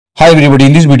Hi everybody,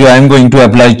 in this video I am going to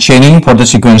apply chaining for the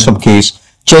sequence of case.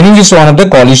 Chaining is one of the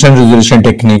collision resolution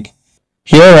technique.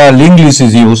 Here a linked list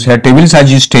is used. Here table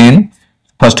size is 10.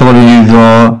 First of all we will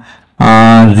draw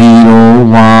 0,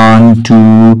 1,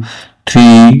 2,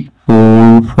 3,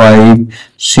 4, 5,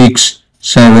 6,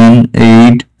 7,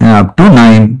 8 and up to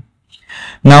 9.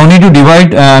 Now we need to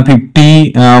divide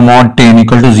 50 mod 10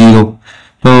 equal to 0.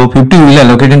 So 50 will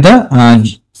allocate in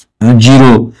the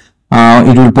 0.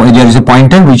 There is a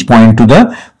pointer which point to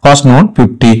the first node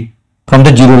 50 from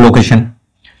the 0 location.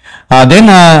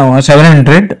 Then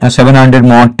 700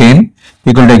 mod 10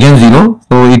 equal to again 0.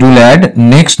 So it will add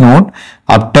next node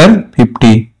after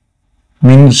 50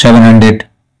 means 700.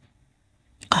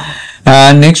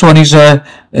 Next one is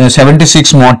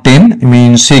 76 mod 10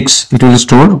 means 6. It will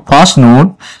store first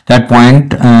node that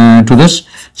point to the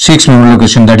 6th node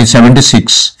location, that is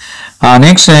 76.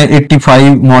 Next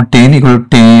 85 mod 10 equal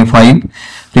to 5,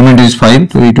 remainder is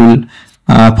 5, so it will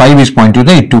 5 is point to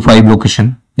the 85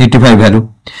 location, 85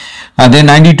 value. Then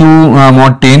 92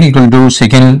 mod 10 equal to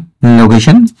second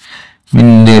location,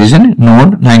 there is a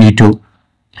node 92.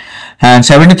 And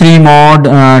 73 mod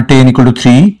 10 equal to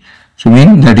 3, so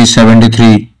that is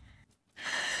 73.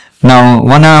 Now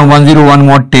 101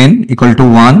 mod 10 equal to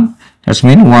 1, that's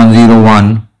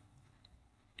 101.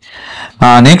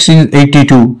 Next is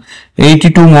 82.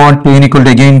 82 mod 10 equal to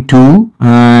again 2,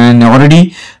 and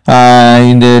already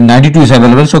in the 92 is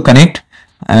available, so connect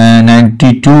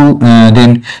 92,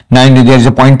 then 90 there is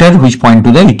a pointer which point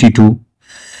to the 82.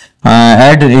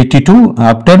 Add 82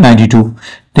 after 92.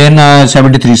 Then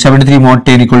 73 mod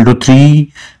 10 equal to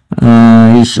 3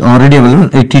 is already available.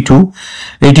 82,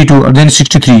 then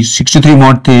 63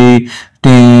 mod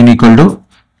 10 equal to,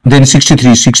 then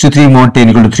 63 mod 10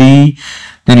 equal to 3,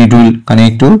 then it will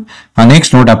connect to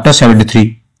next node after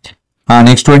 73.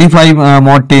 Next 25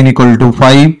 mod 10 equal to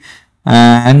 5,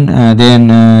 and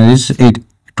then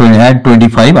add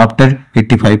 25 after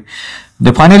 85.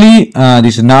 Then finally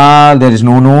this is null, there is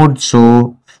no node,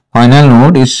 so final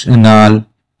node is null.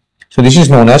 So this is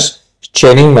known as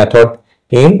chaining method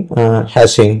in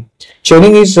hashing.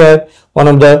 Chaining is one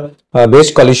of the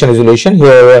base collision resolution.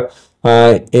 Here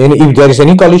if there is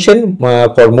any collision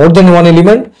for more than one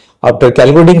element, after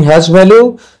calculating hash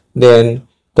value, then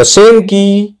the same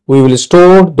key we will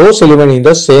store those elements in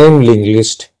the same linked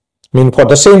list. For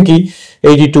the same key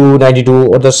 82, 92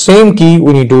 or the same key,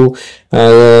 we need to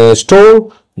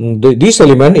store this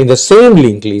element in the same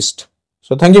linked list.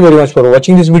 So thank you very much for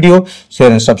watching this video.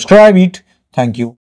 Share and subscribe it. Thank you.